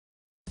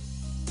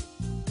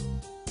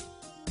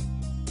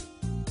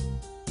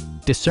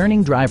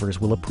Discerning drivers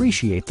will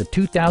appreciate the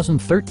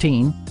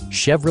 2013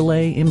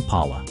 Chevrolet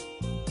Impala.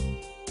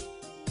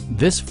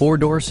 This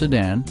four-door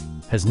sedan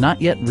has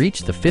not yet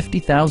reached the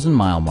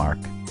 50,000-mile mark.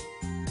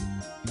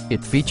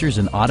 It features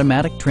an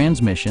automatic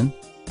transmission,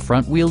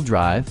 front-wheel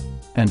drive,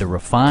 and a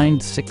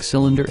refined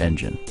six-cylinder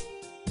engine.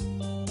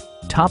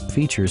 Top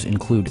features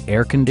include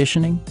air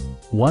conditioning,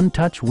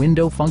 one-touch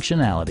window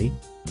functionality,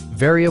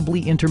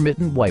 variably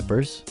intermittent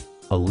wipers,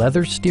 a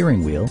leather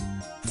steering wheel,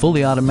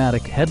 fully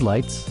automatic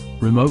headlights,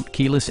 remote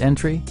keyless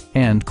entry,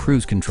 and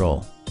cruise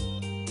control.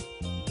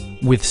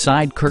 With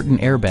side curtain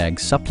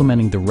airbags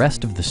supplementing the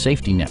rest of the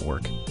safety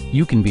network,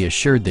 you can be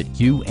assured that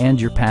you and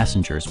your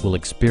passengers will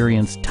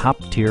experience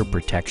top-tier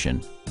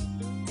protection.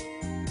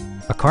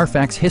 A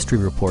Carfax history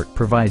report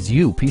provides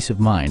you peace of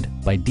mind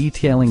by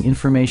detailing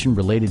information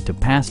related to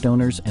past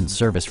owners and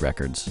service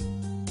records.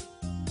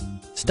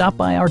 Stop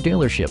by our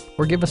dealership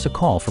or give us a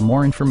call for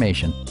more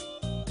information.